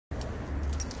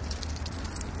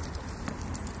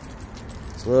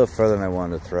It's a little further than I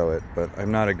wanted to throw it, but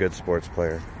I'm not a good sports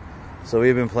player. So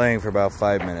we've been playing for about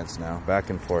 5 minutes now,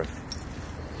 back and forth.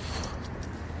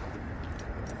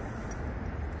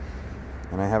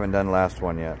 And I haven't done last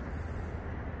one yet.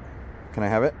 Can I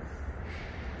have it?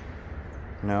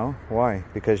 No? Why?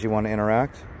 Because you want to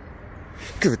interact?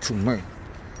 Give it to me.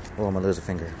 Oh, I'm gonna lose a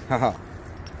finger. Haha.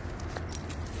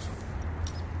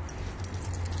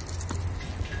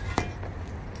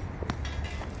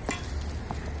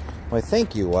 Why,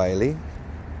 thank you, Wiley.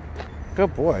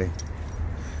 Good boy.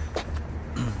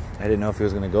 I didn't know if he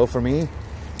was going to go for me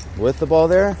with the ball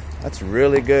there. That's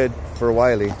really good for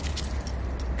Wiley.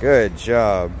 Good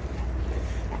job.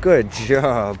 Good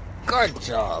job. Good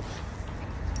job.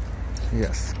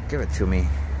 Yes, give it to me.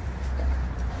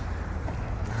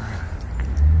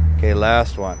 Okay,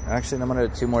 last one. Actually, I'm going to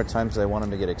do it 2 more times because I want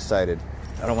him to get excited.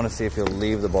 I don't want to see if he'll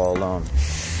leave the ball alone.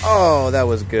 Oh, that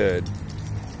was good.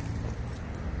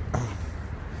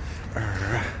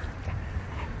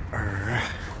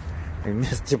 You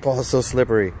missed your ball, so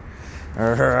slippery.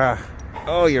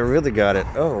 Oh, you really got it.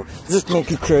 Oh, this make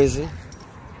you crazy.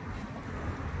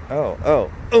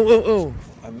 Oh.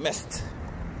 I missed.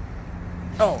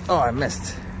 Oh, I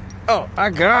missed. Oh, I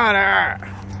got it.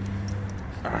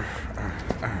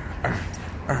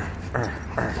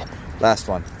 Last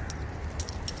one.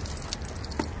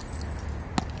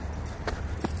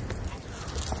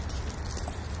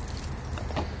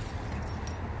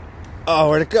 Oh,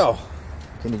 where'd it go?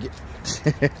 Can you get...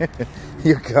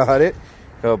 You got it?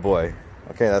 Oh boy.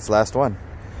 Okay, that's the last one.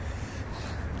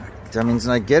 That means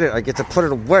when I get it, I get to put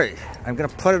it away. I'm gonna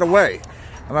put it away.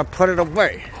 I'm gonna put it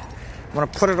away. I'm gonna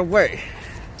put it away.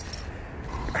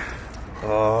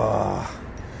 Oh,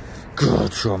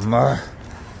 good job, man.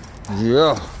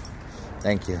 Yeah.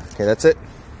 Thank you. Okay, that's it.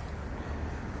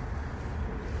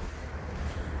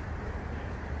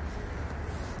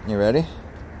 You ready?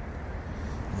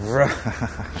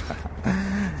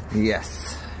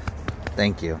 Yes.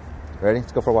 Thank you. Ready?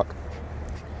 Let's go for a walk.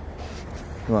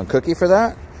 You want a cookie for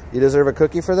that? You deserve a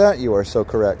cookie for that? You are so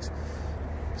correct.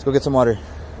 Let's go get some water.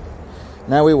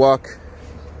 Now we walk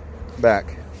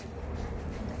back.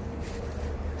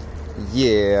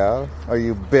 Yeah. Are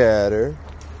you better?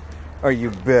 Are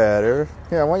you better?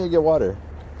 Yeah, why don't you get water?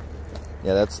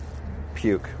 Yeah, that's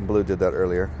puke. Blue did that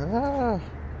earlier. Ah.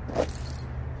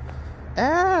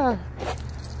 Ah.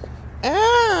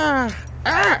 Ah.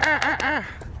 Ah, ah, ah, ah.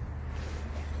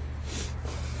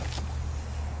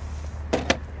 Do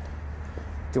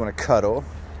you want to cuddle?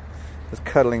 Does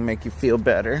cuddling make you feel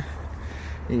better?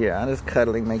 Yeah, does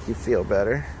cuddling make you feel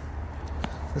better?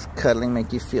 Does cuddling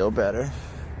make you feel better?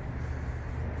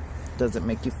 Does it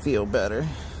make you feel better?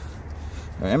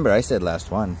 Remember, I said last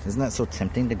one. Isn't that so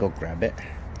tempting to go grab it?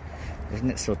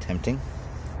 Isn't it so tempting?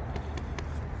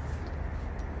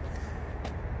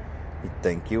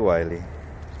 Thank you, Wiley.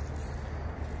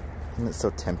 Isn't it so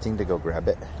tempting to go grab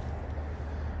it?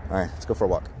 Alright, let's go for a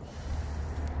walk.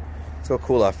 Let's go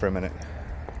cool off for a minute.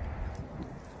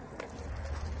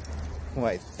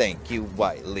 Why, thank you,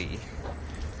 Wiley.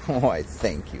 Why,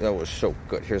 thank you. That was so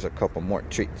good. Here's a couple more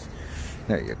treats.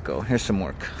 There you go. Here's some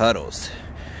more cuddles.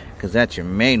 Because that's your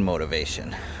main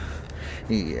motivation.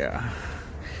 Yeah.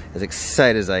 As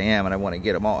excited as I am, and I want to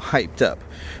get him all hyped up.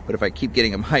 But if I keep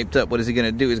getting him hyped up, what is he going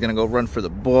to do? He's going to go run for the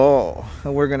ball.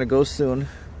 And we're going to go soon.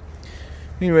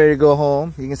 You ready to go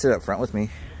home? You can sit up front with me.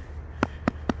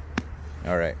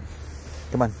 All right.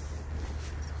 Come on.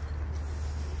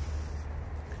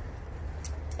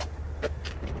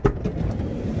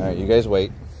 All right, you guys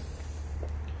wait.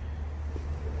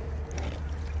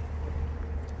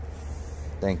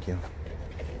 Thank you.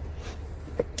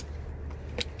 Do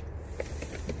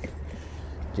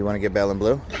you want to get Bell and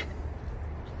Blue?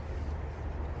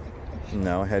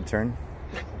 No, head turn.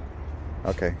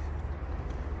 Okay.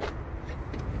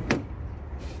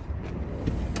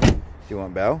 Do you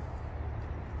want Bell?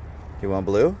 You want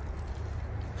Blue?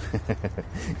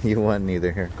 You want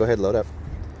neither. Here, go ahead, load up.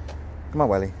 Come on,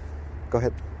 Wiley. Go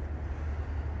ahead.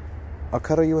 I'll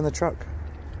cuddle you in the truck.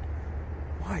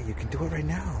 Why? You can do it right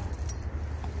now.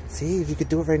 See, if you could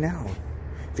do it right now.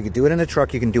 If you could do it in the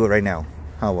truck, you can do it right now.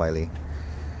 Huh, Wiley?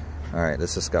 All right,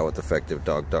 this is Scott with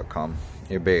EffectiveDog.com,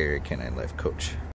 your Bay Area Canine Life Coach.